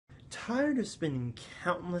Tired of spending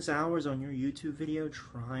countless hours on your YouTube video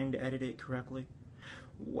trying to edit it correctly?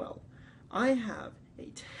 Well, I have a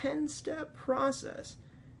 10-step process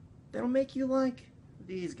that'll make you like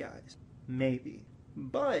these guys. Maybe.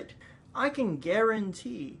 But I can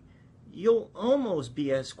guarantee you'll almost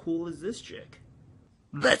be as cool as this chick.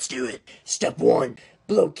 Let's do it. Step 1.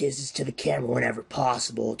 Blow kisses to the camera whenever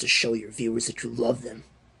possible to show your viewers that you love them.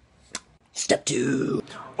 Step 2.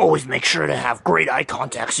 Always make sure to have great eye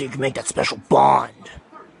contact so you can make that special bond.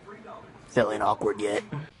 Feeling awkward yet?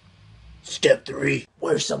 Step 3.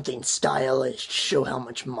 Wear something stylish to show how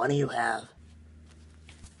much money you have.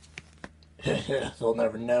 They'll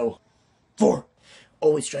never know. 4.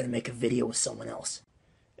 Always try to make a video with someone else.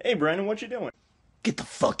 Hey Brandon, what you doing? Get the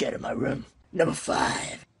fuck out of my room. Number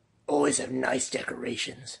 5. Always have nice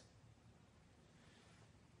decorations.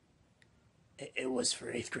 It was for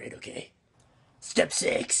 8th grade, okay? Step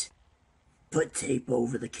 6. Put tape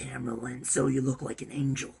over the camera lens so you look like an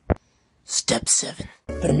angel. Step 7.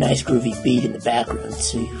 Put a nice groovy beat in the background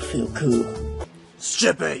so you feel cool.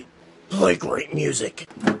 Step 8. Play great music.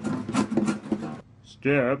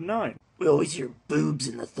 Step 9. We always hear boobs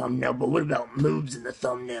in the thumbnail, but what about moobs in the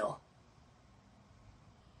thumbnail?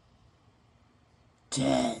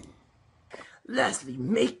 10. Lastly,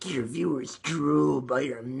 make your viewers drool by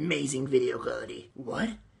your amazing video quality. What?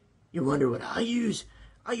 You wonder what I use?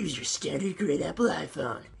 I use your standard grade Apple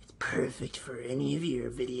iPhone. It's perfect for any of your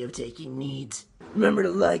video taking needs. Remember to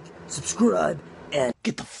like, subscribe, and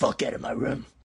get the fuck out of my room.